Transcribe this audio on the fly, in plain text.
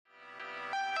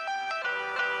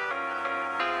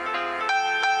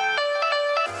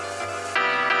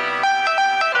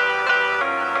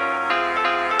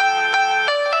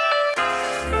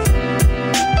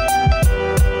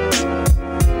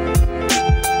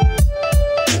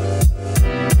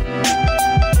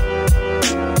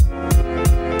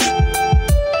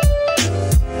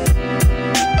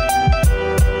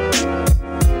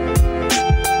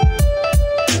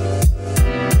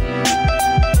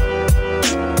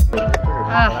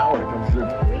That would have come through.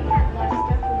 We had less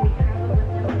stuff when we traveled with them.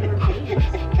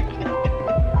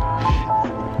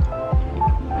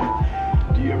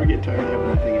 Do you ever get tired of having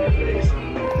that thing in your face?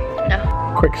 No.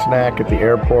 Quick snack at the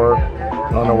airport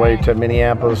on the way to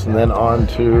Minneapolis and then on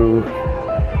to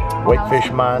Whitefish,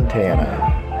 Montana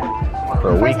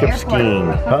for a week of skiing.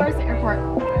 Huh? The airport.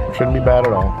 Shouldn't be bad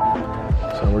at all.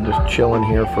 So we're just chilling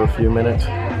here for a few minutes.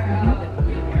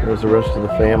 There's the rest of the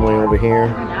family over here.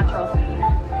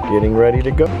 Getting ready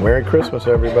to go. Merry Christmas,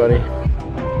 everybody.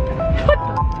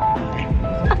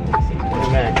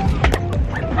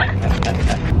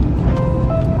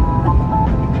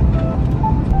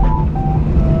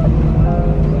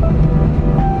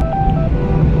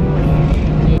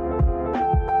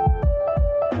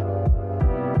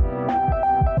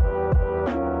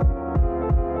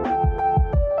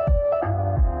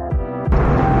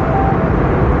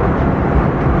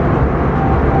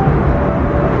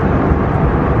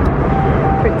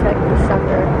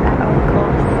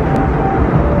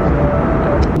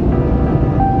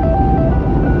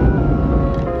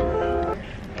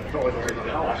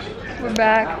 We're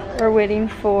back. We're waiting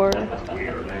for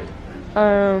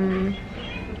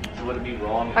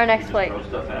our next flight.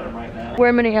 We're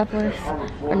in Minneapolis.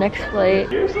 Our next flight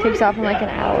takes off in like an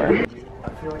hour. I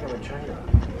feel like I'm in China.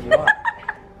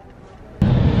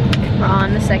 We're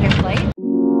on the second flight.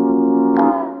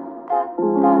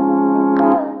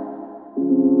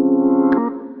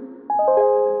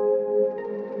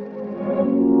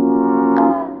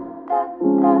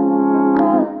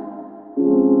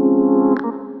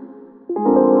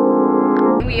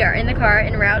 We are in the car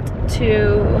en route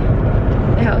to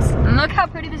the house. And look how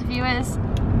pretty this view is.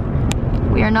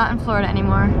 We are not in Florida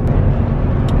anymore.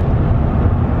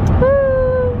 Woo!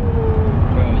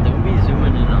 Bro, don't be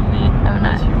zooming in on me. I'm not.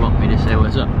 Unless you want me to say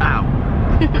what's up. Ow.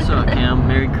 What's up, Cam?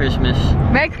 Merry Christmas.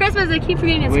 Merry Christmas! I keep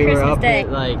forgetting it's We were Christmas up Day.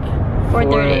 at like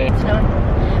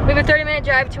 4:30. We have a 30-minute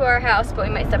drive to our house, but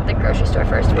we might stop at the grocery store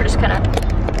first. We're just kind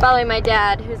of following my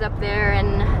dad, who's up there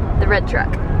in the red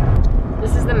truck.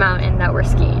 This is the mountain that we're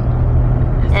skiing.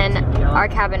 And our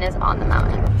cabin is on the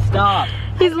mountain. Stop.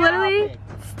 He's literally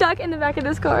stuck in the back of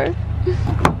this car.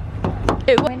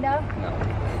 Window? No.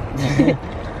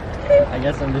 I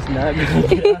guess I'm just not gonna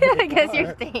get out of the I guess car.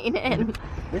 you're staying in.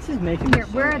 This is making me so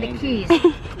Where are the angry. keys?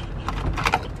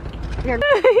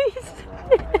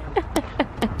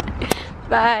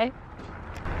 Bye.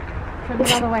 Turn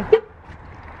it all the way.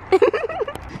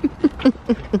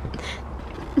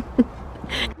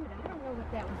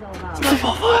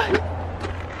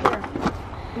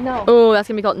 No. Oh, that's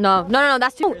gonna be called no. No,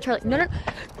 that's too. Oh, Charlie. No,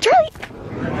 Charlie.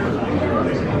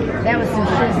 That was some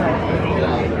shizzle.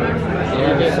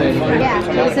 Yeah.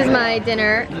 This is my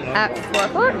dinner at 4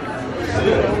 o'clock.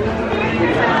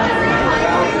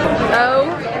 Oh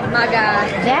my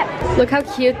gosh. Look how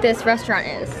cute this restaurant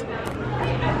is.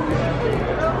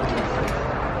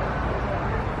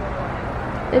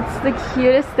 It's the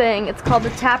cutest thing. It's called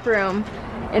the Tap Room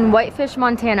in Whitefish,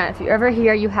 Montana. If you're ever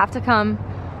here, you have to come.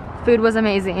 Food was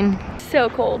amazing. So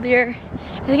cold here.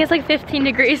 I think it's like 15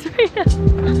 degrees right now.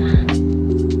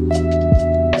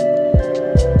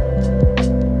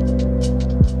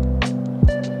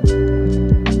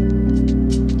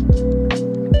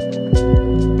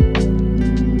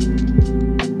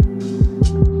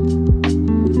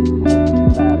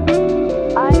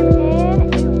 I'm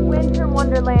in a winter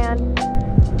wonderland.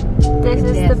 This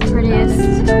is the prettiest.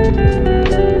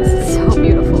 This is so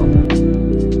beautiful.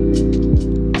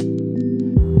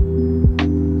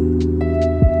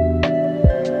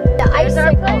 There's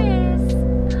our place.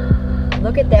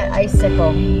 Look at that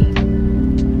icicle.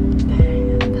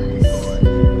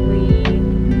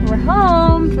 We're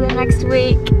home for the next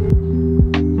week.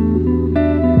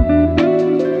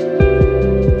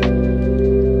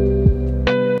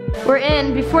 We're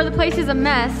in before the place is a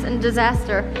mess and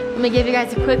disaster. Let me give you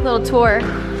guys a quick little tour.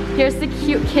 Here's the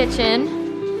cute kitchen.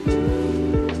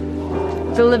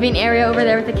 The living area over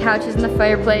there with the couches and the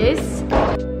fireplace.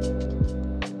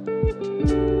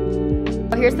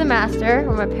 Here's the master,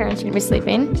 where my parents are gonna be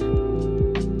sleeping.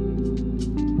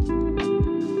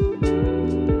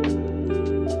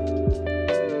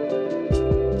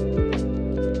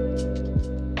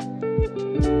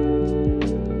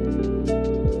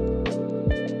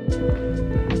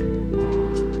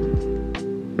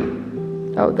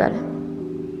 Oh, got it.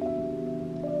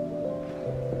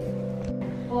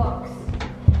 Books.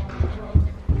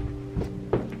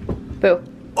 Boo.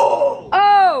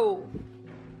 Oh!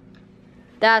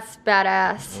 That's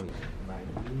badass.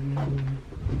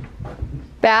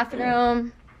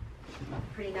 Bathroom.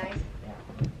 Pretty nice.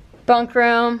 Bunk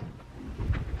room.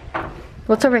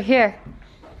 What's over here?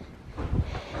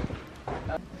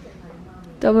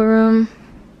 Double room.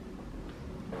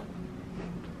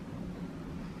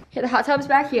 Okay, the hot tub's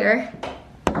back here.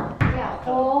 Yeah,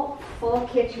 whole full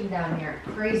kitchen down here.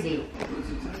 Crazy.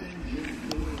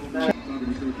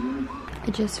 I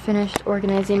just finished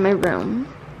organizing my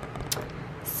room.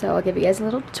 So I'll give you guys a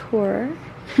little tour.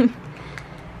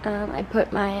 I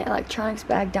put my electronics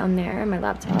bag down there, my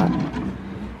laptop,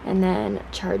 and then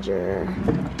charger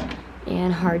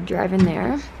and hard drive in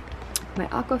there. My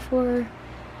Aquaphor,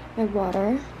 my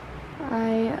water.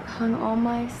 I hung all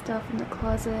my stuff in the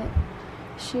closet.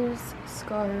 Shoes,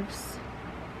 scarves,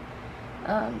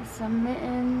 some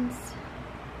mittens,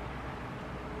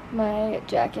 my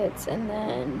jackets, and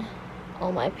then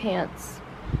all my pants,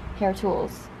 hair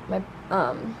tools, my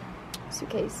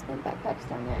suitcase and backpacks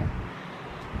down there.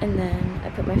 And then I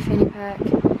put my fanny pack,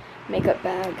 makeup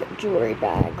bag, jewelry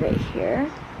bag right here.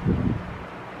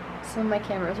 Some of my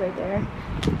cameras right there.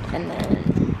 And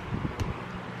then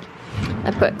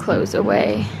I put clothes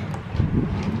away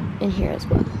in here as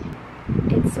well.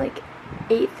 It's like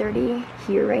 8:30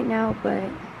 here right now, but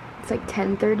it's like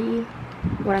 10:30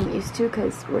 what I'm used to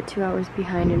because we're 2 hours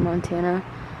behind in Montana.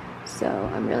 So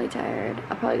I'm really tired.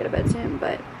 I'll probably go to bed soon,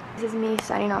 but this is me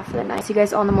signing off for the night. See you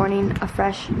guys all in the morning, a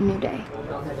fresh new day.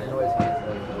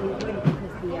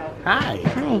 Hi.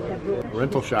 Hi.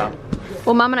 Rental shop.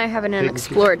 Well, Mom and I are having an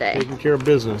explore day. Taking care of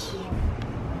business.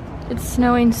 It's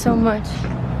snowing so much.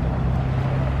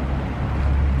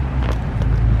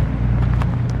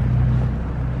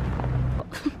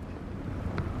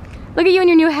 Look at you in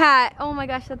your new hat. Oh my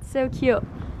gosh, that's so cute.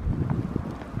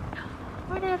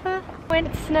 Whatever. When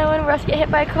it's snowing, we're about to get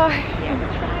hit by a car.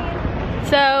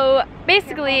 So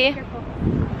basically,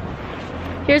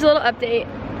 here's a little update.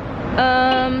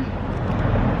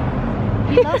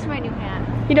 You lost my new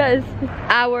hat. He does.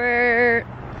 Our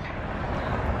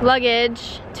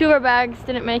luggage, 2 of our bags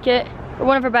didn't make it, or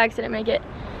 1 of our bags didn't make it.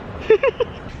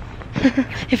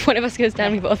 If one of us goes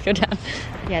down, we both go down.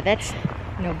 Yeah, that's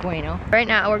no bueno. Right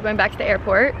now, we're going back to the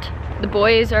airport. The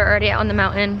boys are already out on the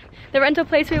mountain. The rental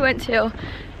place we went to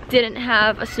didn't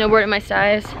have a snowboard in my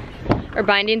size, or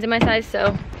bindings in my size,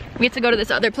 so we have to go to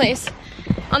this other place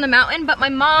on the mountain, but my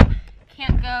mom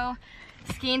can't go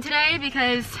skiing today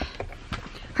because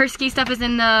her ski stuff is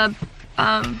in the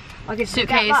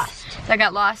suitcase that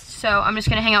got lost. So I'm just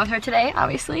gonna hang out with her today,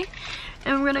 obviously,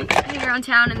 and we're gonna hang around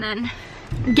town and then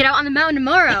get out on the mountain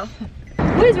tomorrow.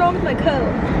 What is wrong with my coat?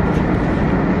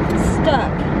 It's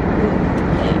stuck.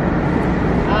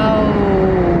 Oh.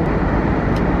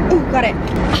 Ooh, got it.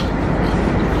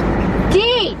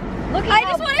 Dee! Look at I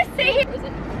just want to see.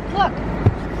 Look.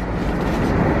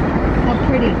 How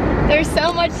pretty. There's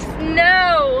so much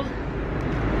snow.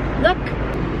 Look.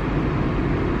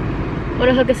 I want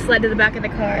to hook a sled to the back of the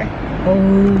car.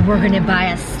 Oh, we're gonna buy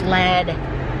a sled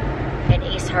at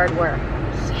Ace Hardware.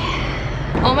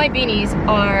 All my beanies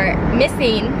are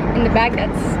missing in the bag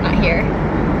that's not here,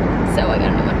 so I got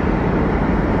a new one.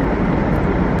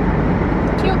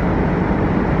 Cute.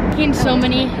 Taking so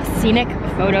many scenic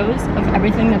photos of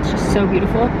everything that's just so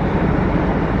beautiful.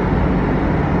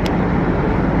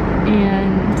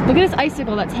 And look at this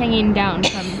icicle that's hanging down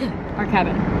from our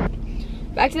cabin.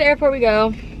 Back to the airport we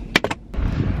go.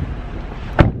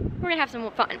 We're gonna have some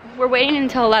fun. We're waiting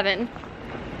until 11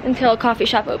 until a coffee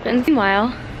shop opens.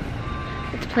 Meanwhile,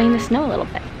 it's playing the snow a little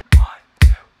bit. 1, 2,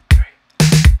 3.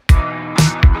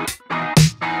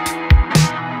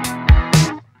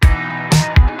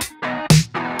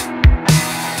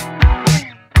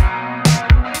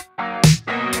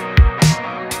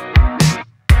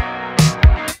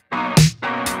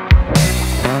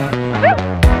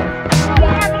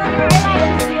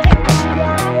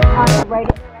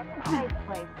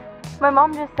 My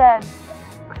mom just said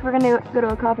we're gonna go to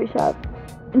a coffee shop,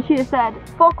 and she just said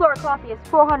Folklore Coffee is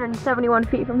 471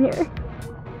 feet from here.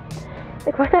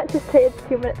 Like, why not just say it's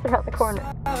 2 minutes around the corner?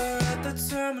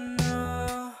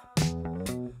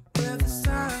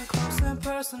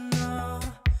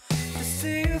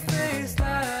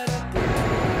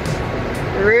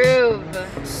 Groove.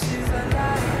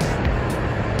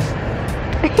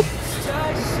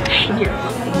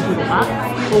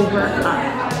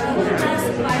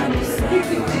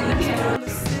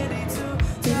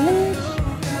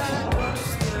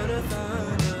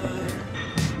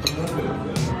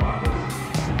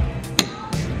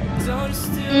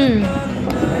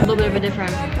 A little bit of a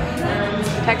different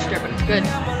texture, but it's good.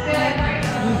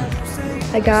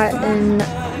 I got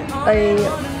a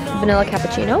vanilla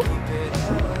cappuccino,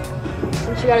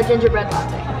 and she got a gingerbread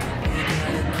latte.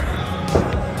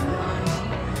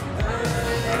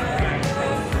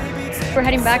 We're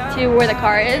heading back to where the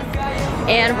car is,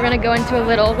 And we're gonna go into a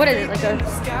little, what is it, like a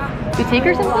boutique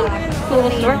or something? A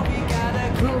little store?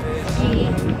 Ski,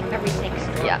 everything.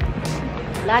 Yeah.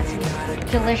 Lots of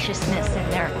deliciousness in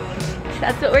there.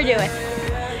 That's what we're doing.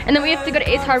 And then we have to go to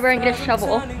Ace Hardware and get a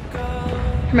shovel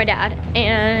for my dad.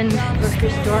 And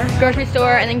grocery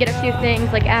store, and then get a few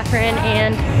things like Afrin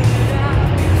and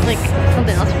like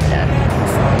something else for my dad.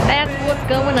 That's what's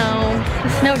going on. The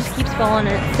snow just keeps falling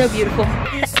and it's so beautiful.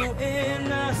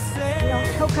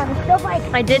 Choke on a snowflake.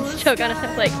 I did choke on a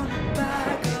snowflake.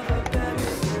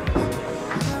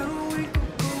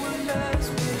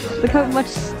 Look how much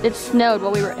it snowed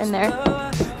while we were in there.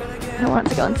 I don't want it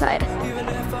to go inside.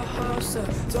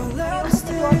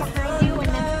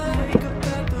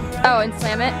 Oh, and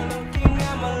slam it.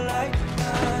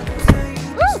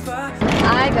 Woo!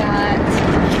 I got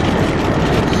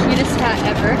the cutest hat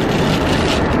ever.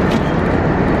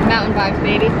 Mountain vibes,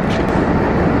 baby.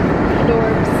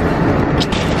 Adorbs.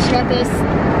 She got this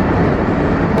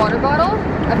water bottle.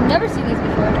 I've never seen these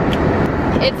before.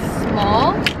 It's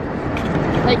small,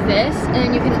 like this, and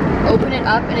then you can open it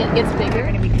up and it gets bigger.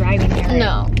 We're gonna be driving there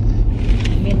No.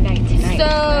 at midnight tonight.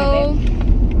 So,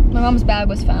 my mom's bag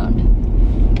was found.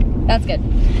 That's good.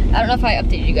 I don't know if I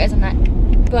updated you guys on that,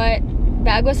 but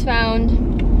bag was found.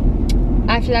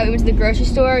 After that, we went to the grocery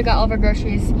store, got all of our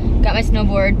groceries, got my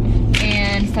snowboard,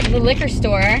 and stopped at the liquor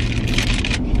store.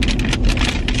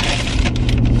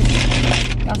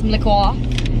 Got some liquor.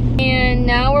 And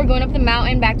now we're going up the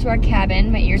mountain back to our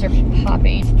cabin. My ears are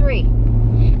popping. It's 3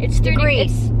 It's 3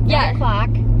 degrees. It's, yeah. 9 o'clock.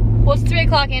 Well, it's 3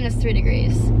 o'clock and it's 3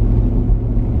 degrees.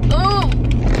 Oh,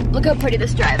 look how pretty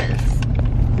this drive is.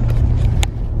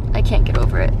 I can't get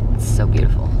over it. It's so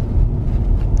beautiful.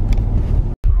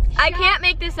 I can't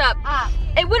make this up.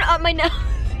 It went up my nose.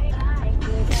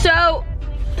 So,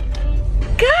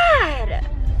 God.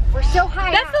 We're so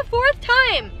high That's up. the 4th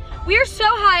time. We are so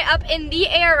high up in the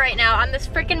air right now on this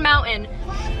freaking mountain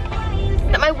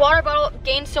that my water bottle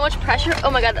gained so much pressure.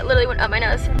 Oh my God, that literally went up my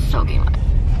nose. So game.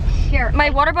 Here. My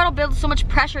water bottle builds so much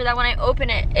pressure that when I open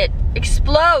it, it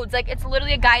explodes. Like it's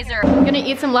literally a geyser. I'm gonna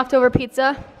eat some leftover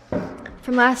pizza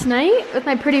from last night with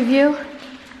my pretty view.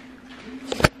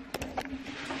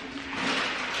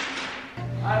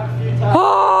 I have a few times.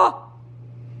 Oh!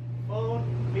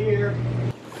 Phone, beer.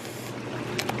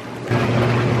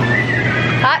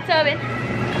 Hot tubbing.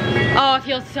 Oh, it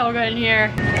feels so good in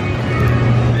here.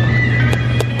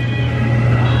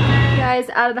 Guys,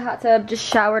 out of the hot tub, just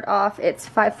showered off. It's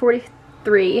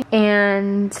 5:43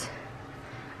 and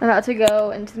I'm about to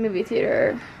go into the movie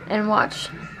theater and watch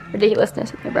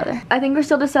Ridiculousness with my brother. I think we're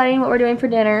still deciding what we're doing for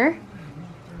dinner.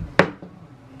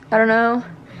 I don't know.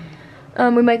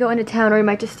 We might go into town or we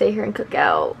might just stay here and cook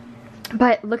out.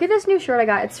 But look at this new shirt I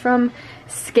got. It's from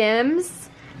Skims.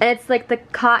 And it's like the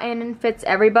cotton fits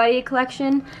everybody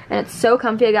collection. And it's so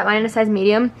comfy. I got mine in a size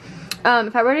medium.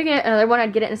 If I were to get another one,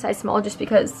 I'd get it in a size small just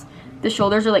because the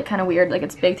shoulders are like kind of weird. Like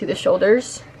it's big through the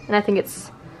shoulders. And I think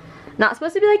it's not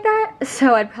supposed to be like that.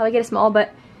 So I'd probably get a small,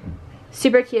 but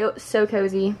super cute, so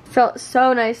cozy. Felt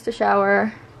so nice to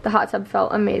shower. The hot tub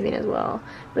felt amazing as well.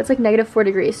 But it's like -4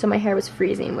 degrees, so my hair was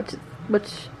freezing,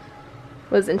 which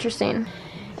was interesting.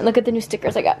 And look at the new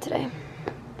stickers I got today.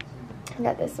 I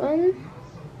got this one.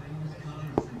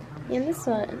 And this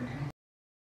one.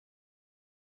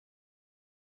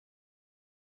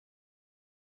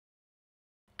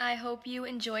 I hope you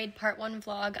enjoyed part 1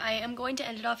 vlog. I am going to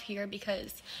end it off here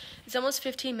because it's almost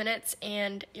 15 minutes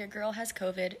and your girl has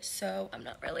COVID, so I'm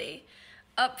not really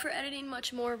up for editing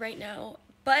much more right now.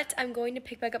 But I'm going to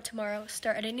pick back up tomorrow,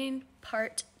 start editing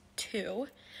part 2,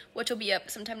 which will be up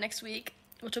sometime next week,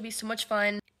 which will be so much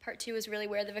fun. Part 2 is really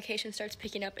where the vacation starts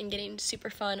picking up and getting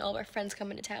super fun. All of our friends come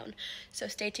into town, so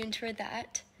stay tuned for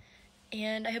that.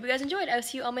 And I hope you guys enjoyed. I'll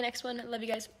see you on my next one. Love you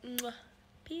guys. Mwah.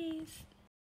 Peace.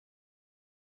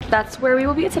 That's where we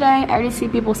will be today. I already see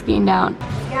people skiing down.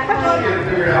 Look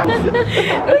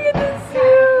at this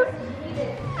suit.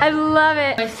 I love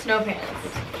it. My snow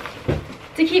pants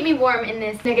to keep me warm in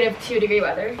this -2 degree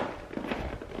weather.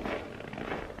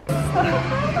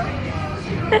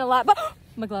 A lot, but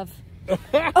my glove.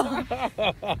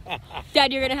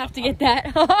 Dad, you're gonna have to get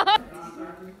that.